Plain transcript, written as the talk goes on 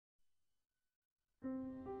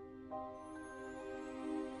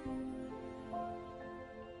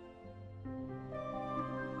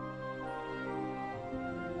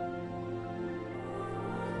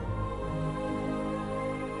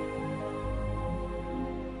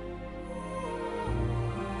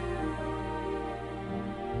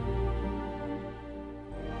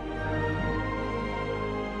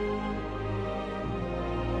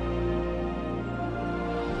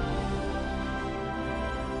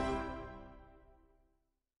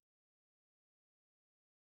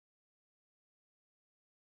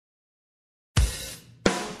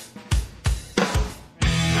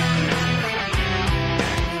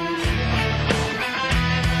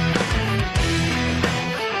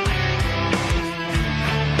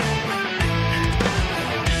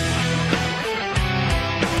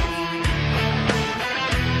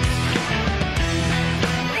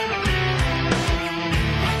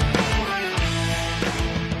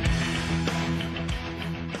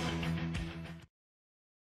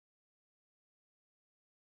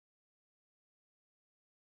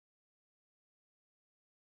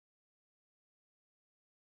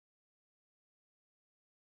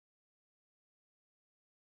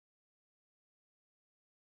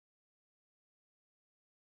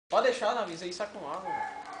Pode deixar, Navisa, aí sai com água,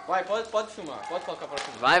 velho. Vai, pode filmar, pode colocar pra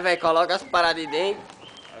filmar. Vai, velho, coloca as paradas dentro.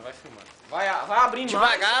 Vai filmar. Vai abrindo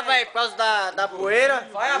devagar, velho, por causa da poeira.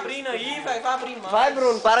 Vai abrindo aí, velho, vai abrindo mais. Vai,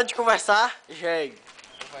 Bruno, para de conversar. Jegue.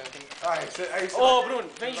 Ô, Bruno,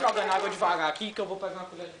 vem jogando água devagar aqui que eu vou pegar uma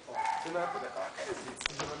colher de pau. Você não vai poder.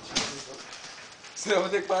 Senão eu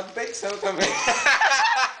vou ter que falar de tensão também.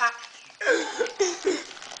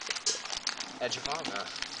 É devagar.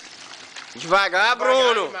 Devagar,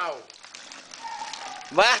 Bruno.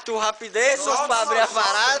 Vai, Arthur, rapidez, só pra abrir a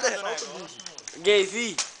parada.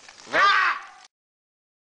 Gavi. Vai.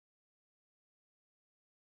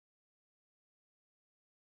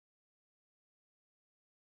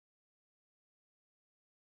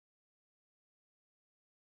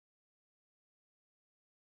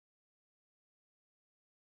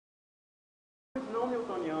 Não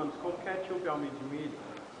newtonianos, como ketchup e amido de milho,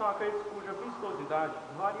 são aqueles cuja viscosidade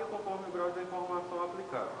varia conforme o grau de deformação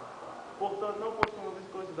aplicado. Portanto, não possuem uma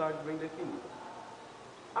viscosidade bem definida.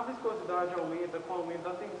 A viscosidade aumenta com o aumento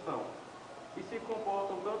da tensão e se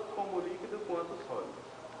comportam tanto como líquido quanto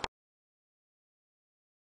sólidos.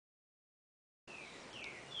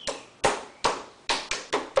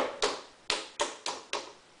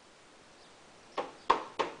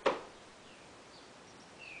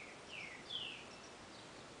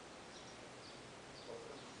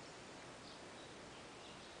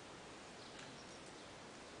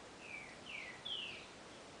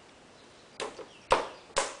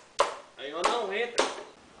 Aí eu não entra.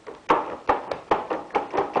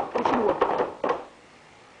 Continua.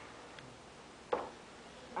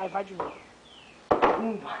 Aí vai de novo.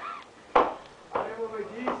 Aí,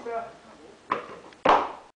 moleguiça.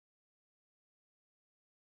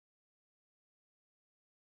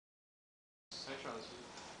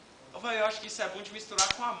 Velho, eu acho que isso é bom de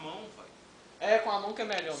misturar com a mão, velho. É, com a mão que é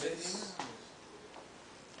melhor mesmo.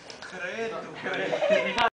 Credo.